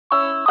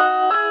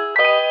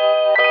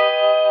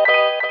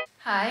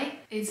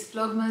It's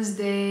Vlogmas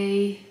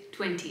day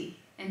 20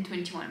 and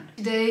 21.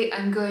 Today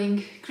I'm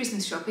going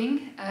Christmas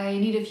shopping. I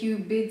need a few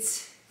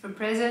bits for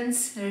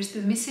presents that are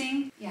still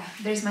missing. Yeah,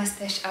 there's my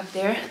stash up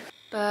there.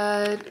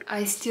 But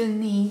I still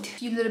need a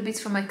few little bits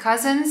for my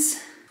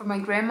cousins, for my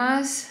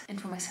grandmas,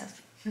 and for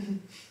myself.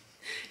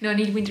 No, I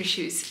need winter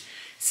shoes.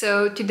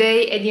 So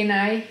today Eddie and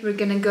I, we're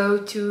gonna go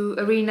to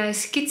a really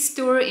nice kids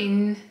store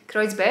in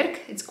Kreuzberg.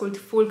 It's called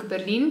Folk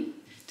Berlin,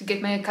 to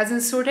get my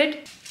cousins sorted.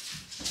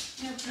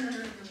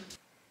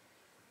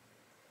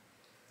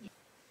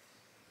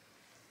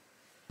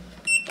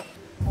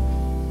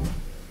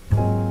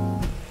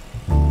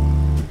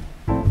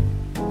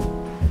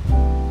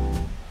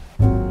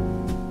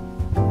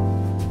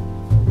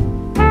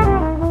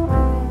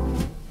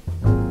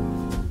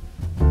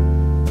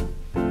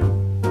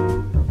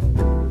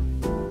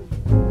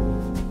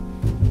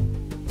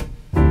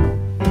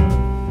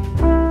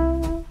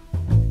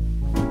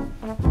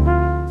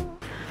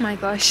 My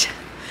gosh,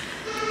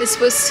 this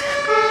was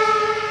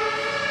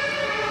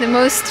the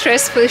most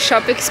stressful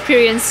shop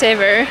experience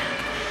ever.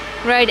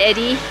 Right,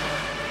 Eddie?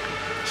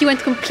 He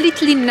went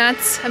completely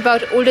nuts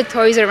about all the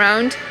toys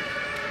around.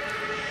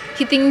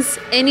 He thinks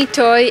any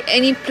toy,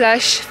 any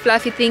plush,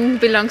 fluffy thing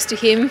belongs to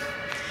him.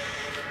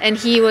 And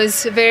he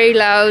was very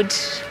loud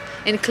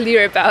and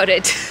clear about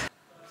it.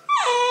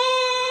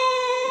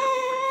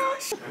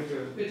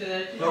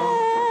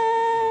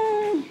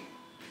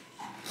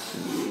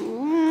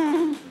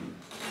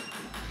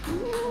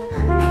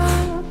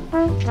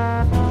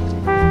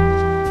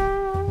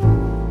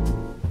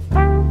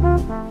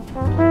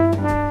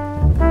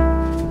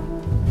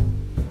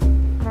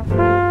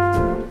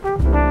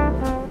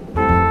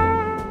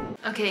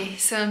 Okay,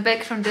 so I'm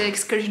back from the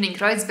excursion in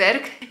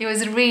Kreuzberg. It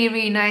was a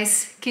really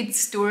nice kids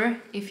store.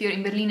 If you're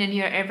in Berlin and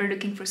you're ever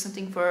looking for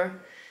something for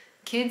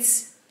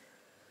kids,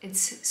 it's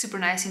super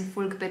nice in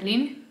Folk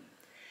Berlin.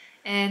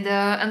 And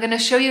I'm gonna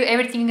show you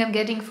everything I'm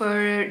getting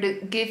for the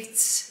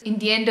gifts in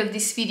the end of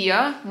this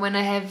video, when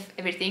I have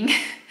everything.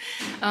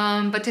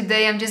 But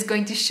today I'm just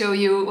going to show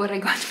you what I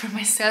got for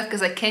myself,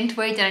 because I can't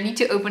wait and I need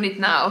to open it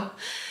now.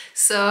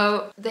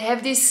 So they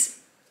have this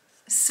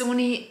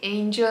Sonny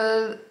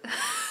Angel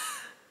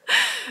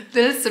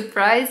little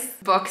surprise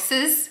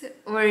boxes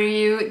where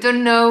you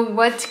don't know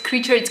what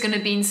creature it's gonna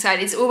be inside.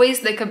 It's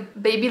always like a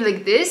baby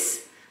like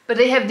this, but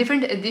they have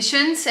different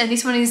editions, and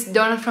this one is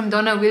Donna from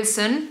Donna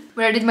Wilson,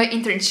 where I did my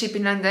internship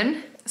in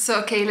London. So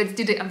okay, let's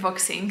do the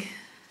unboxing.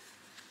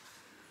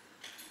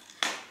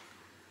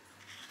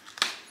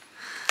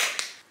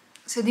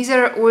 So these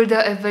are all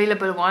the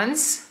available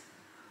ones.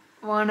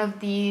 One of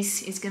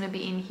these is gonna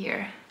be in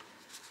here.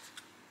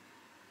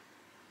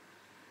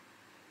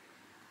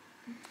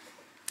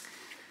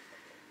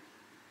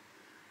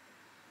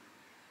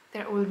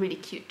 They're all really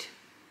cute.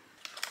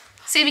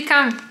 Sammy,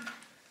 come!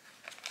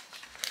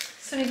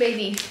 Sonny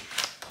baby.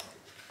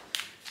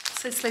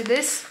 So it's like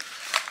this.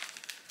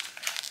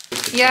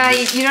 Yeah,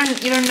 you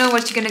don't know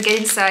what you're gonna get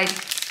inside.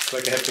 It's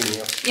like a Happy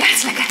Meal. Yeah,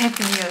 it's like a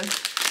Happy Meal.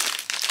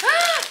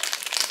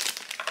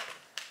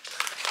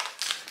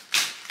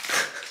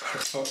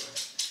 Oh,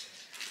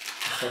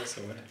 I thought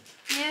so.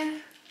 Yeah.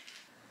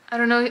 I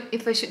don't know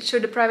if I should show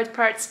the private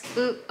parts.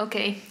 Ooh,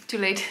 okay, too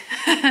late.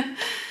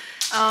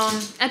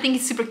 I think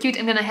it's super cute.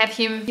 I'm gonna have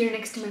him here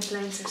next to my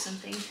plants or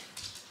something.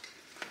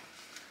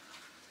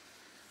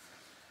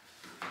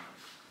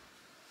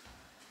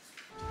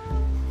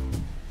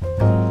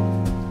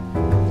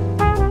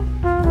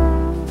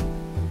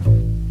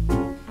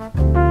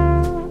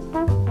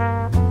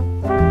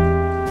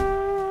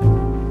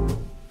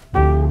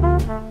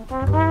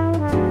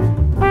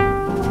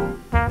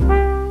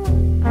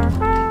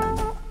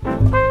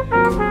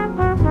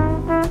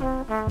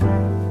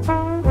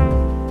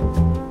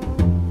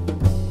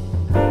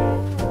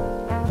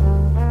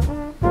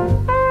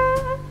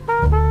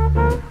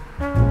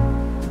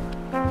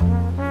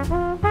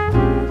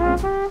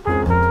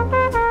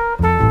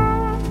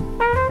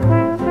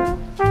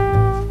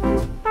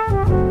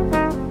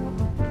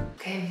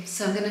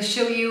 So I'm gonna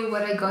show you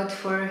what I got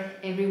for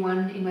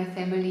everyone in my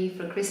family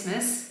for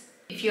Christmas.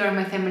 If you are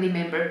my family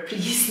member,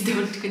 please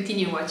don't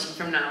continue watching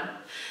from now.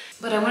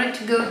 But I wanted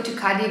to go to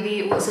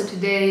KaDeWe also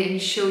today and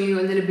show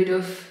you a little bit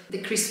of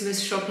the Christmas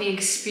shopping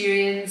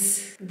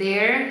experience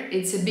there.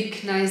 It's a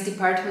big, nice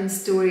department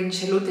store in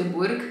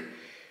Charlottenburg,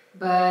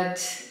 but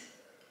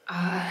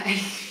I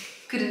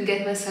couldn't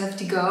get myself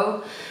to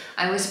go.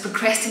 I was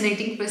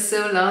procrastinating for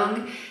so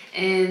long,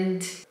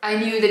 and I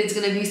knew that it's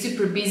gonna be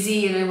super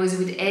busy, and I was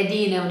with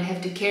Eddie and I would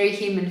have to carry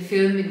him and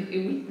film,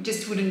 it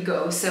just wouldn't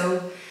go.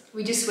 So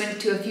we just went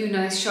to a few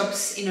nice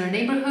shops in our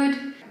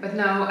neighborhood, but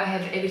now I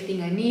have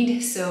everything I need,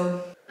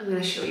 so I'm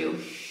gonna show you.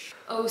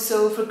 Oh,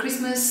 so for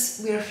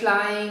Christmas we are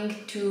flying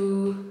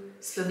to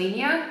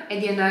Slovenia.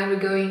 Eddie and I were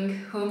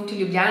going home to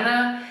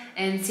Ljubljana,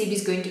 and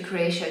Sebi's going to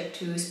Croatia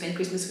to spend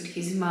Christmas with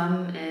his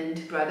mom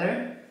and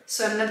brother.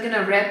 So I'm not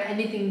gonna wrap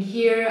anything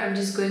here, I'm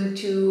just going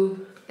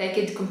to pack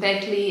it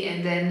compactly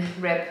and then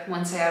wrap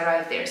once I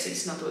arrive there, so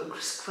it's not all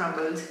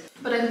scrambled.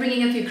 But I'm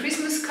bringing a few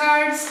Christmas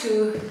cards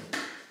to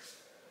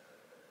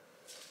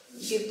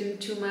give them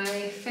to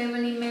my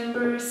family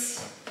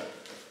members.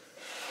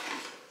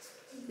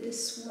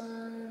 This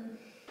one.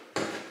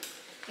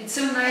 It's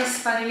so nice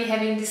finally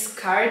having these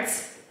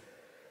cards.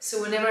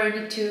 So whenever I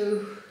need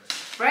to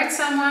write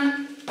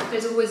someone,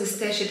 there's always a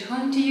stash at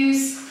home to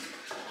use.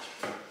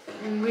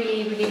 I'm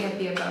really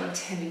happy about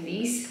having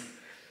these.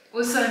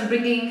 Also, I'm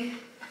bringing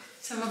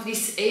some of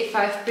these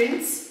A5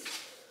 prints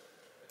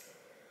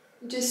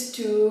just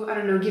to, I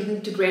don't know, give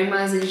them to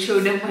grandmas and show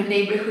them my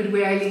neighborhood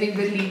where I live in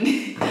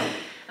Berlin.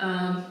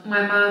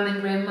 My mom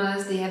and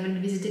grandmas, they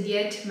haven't visited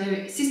yet.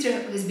 My sister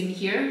has been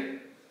here,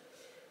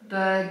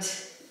 but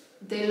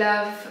they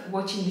love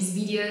watching these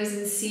videos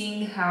and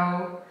seeing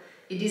how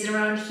it is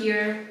around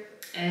here,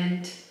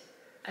 and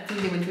I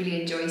think they would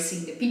really enjoy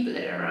seeing the people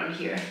that are around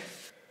here.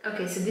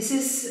 Okay, so this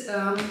is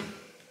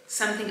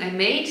something I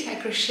made. I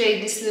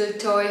crocheted this little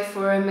toy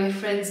for my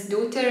friend's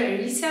daughter,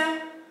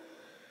 Elisa.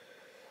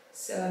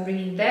 So I'm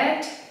bringing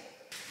that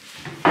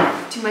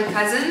to my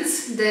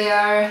cousins. They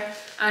are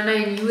Anna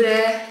and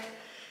Jure,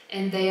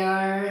 and they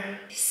are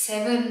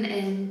 7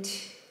 and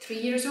 3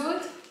 years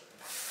old.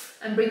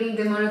 I'm bringing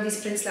them one of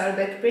these Prince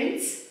Lauerberg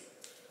prints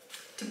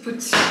to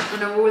put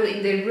on a wall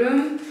in their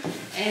room,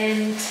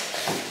 and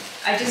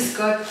I just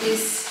got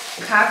these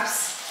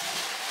cups,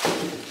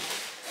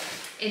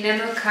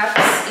 enamel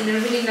cups, in a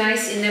really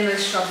nice enamel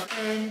shop,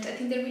 and I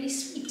think they're really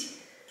sweet.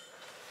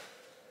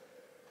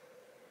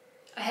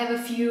 I have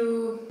a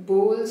few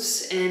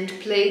bowls and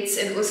plates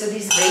and also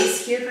this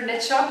vase here from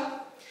that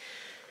shop,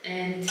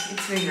 and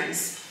it's very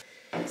nice.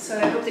 So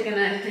I hope they're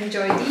gonna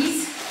enjoy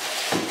these.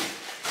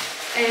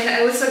 And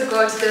I also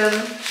got them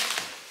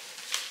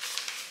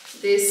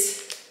this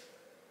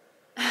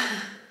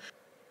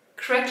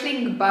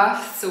crackling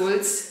bath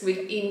salts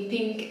in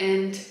pink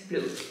and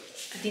blue.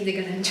 I think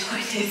they're gonna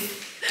enjoy this.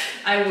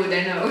 I would,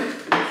 I know.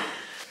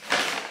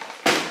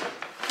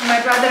 For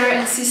my brother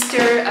and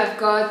sister, I've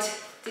got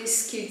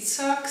these cute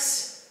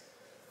socks.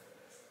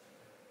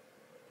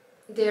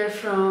 They're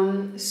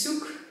from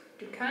Souk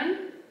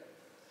Dukan,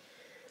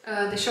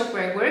 the shop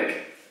where I work.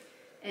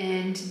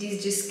 And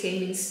these just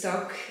came in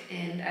stock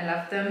and I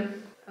love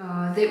them.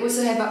 They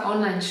also have an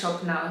online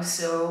shop now,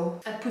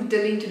 so I put the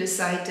link to the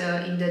site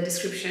in the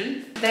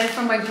description. Then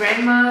for my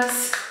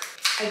grandmas,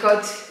 I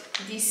got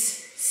these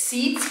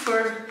seeds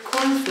for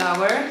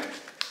cornflower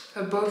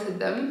for both of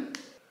them.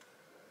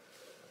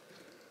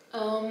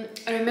 I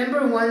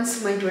remember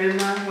once my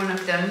grandma, one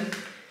of them,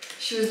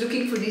 she was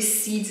looking for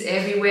these seeds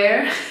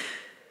everywhere.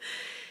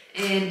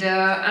 And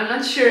I'm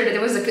not sure,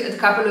 that was a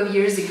couple of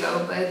years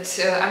ago, but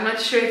I'm not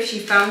sure if she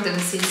found them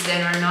since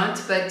then or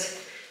not. But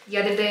the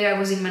other day I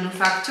was in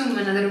Manufaktum,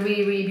 another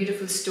really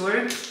beautiful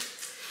store.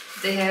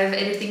 They have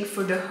everything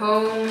for the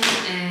home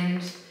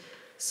and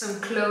some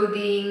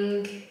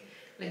clothing,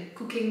 like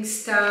cooking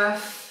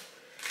stuff,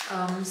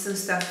 some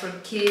stuff for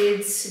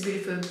kids,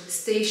 beautiful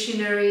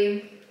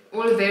stationery,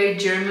 all very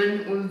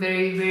German, all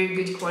very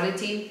good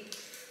quality.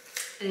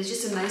 And it's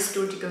just a nice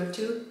store to go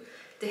to.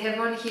 They have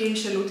one here in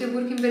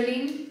Charlottenburg in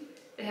Berlin.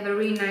 They have a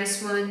really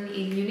nice one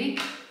in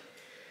Munich.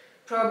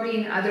 Probably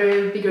in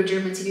other bigger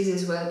German cities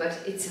as well, but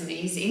it's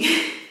amazing.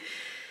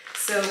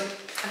 So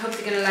I hope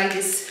they're gonna like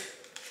these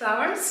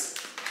flowers.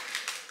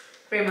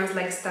 Grandmas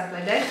like stuff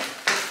like that.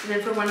 And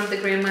then for one of the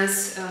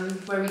grandmas,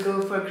 where we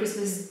go for a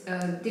Christmas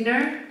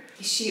dinner,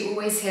 she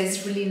always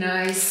has really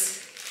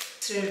nice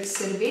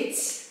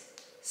serviettes.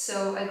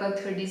 So I got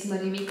her these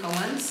Marimekko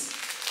ones.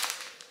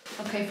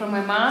 Okay, for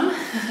my mom.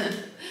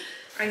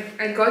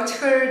 I got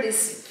her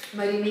this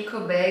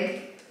Marimekko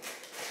bag.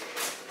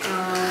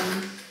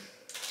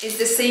 It's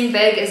the same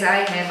bag as I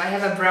have. I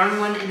have a brown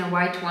one and a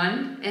white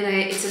one, and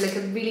it's like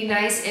a really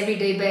nice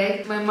everyday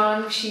bag. My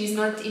mom, she's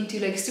not into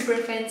like super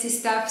fancy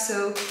stuff,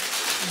 so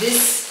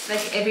this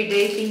like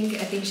everyday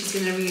thing I think she's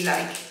gonna really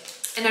like.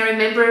 And I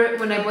remember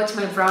when I bought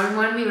my brown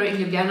one, we were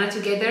in Jana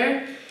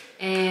together,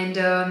 and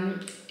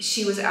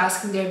she was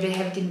asking there if they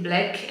have it in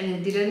black, and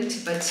it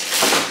didn't, but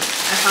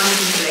I found it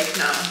in black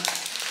now.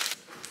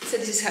 So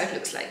this is how it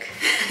looks like.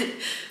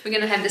 We're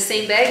gonna have the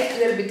same bag, a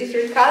little bit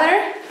different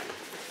color.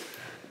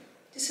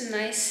 Just a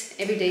nice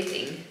everyday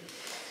thing.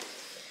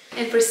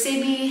 And for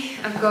Sebi,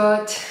 I've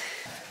got,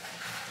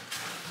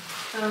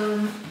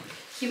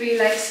 he really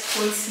likes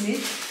Paul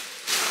Smith.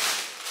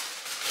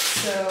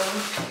 So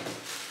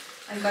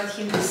I got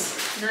him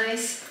this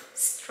nice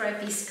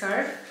stripy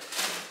scarf.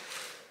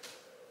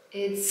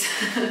 It's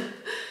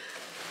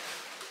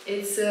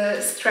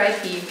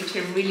stripy, which I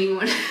really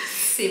want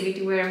Sebi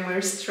to wear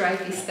more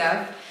stripy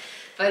stuff,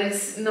 but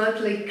it's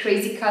not like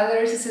crazy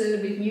colors, it's a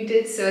little bit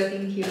muted, so I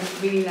think he'll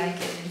really like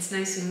it. It's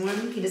nice and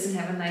warm. He doesn't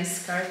have a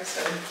nice scarf,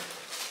 so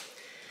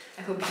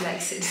I hope he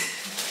likes it.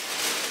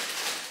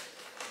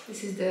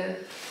 This is the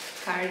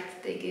card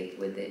they give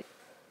with it.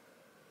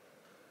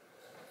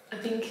 I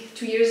think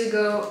 2 years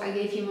ago I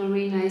gave him a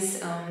really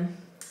nice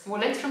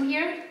wallet from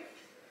here.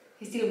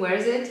 He still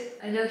wears it.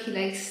 I know he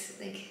likes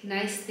like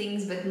nice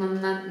things, but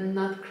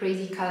not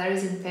crazy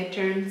colors and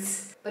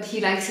patterns. But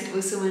he likes it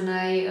also when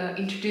I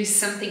introduce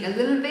something a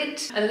little bit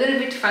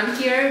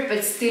funkier,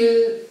 but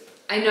still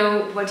I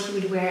know what he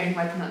would wear and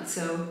what not,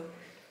 so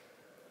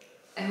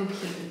I hope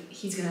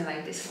he's gonna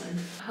like this one.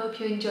 I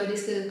hope you enjoyed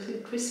this little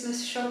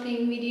Christmas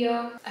shopping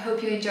video. I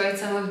hope you enjoyed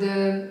some of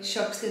the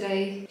shops that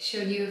I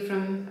showed you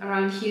from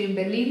around here in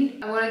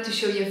Berlin. I wanted to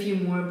show you a few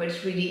more, but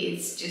really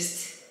it's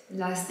just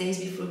last days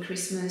before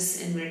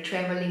Christmas and we're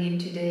traveling in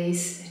 2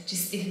 days. I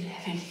just didn't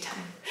have any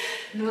time.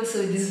 And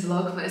also this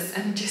vlogmas,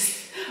 I'm just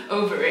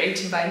over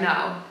it by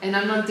now. And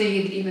I'm not doing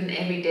it even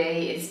every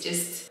day, it's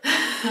just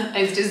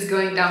it's just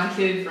going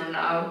downhill from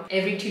now.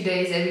 Every 2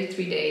 days, every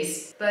 3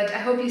 days. But I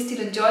hope you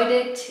still enjoyed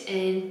it,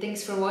 and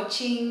thanks for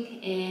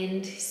watching,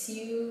 and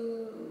see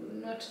you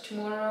not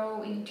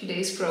tomorrow, in 2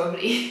 days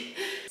probably.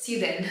 See you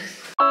then.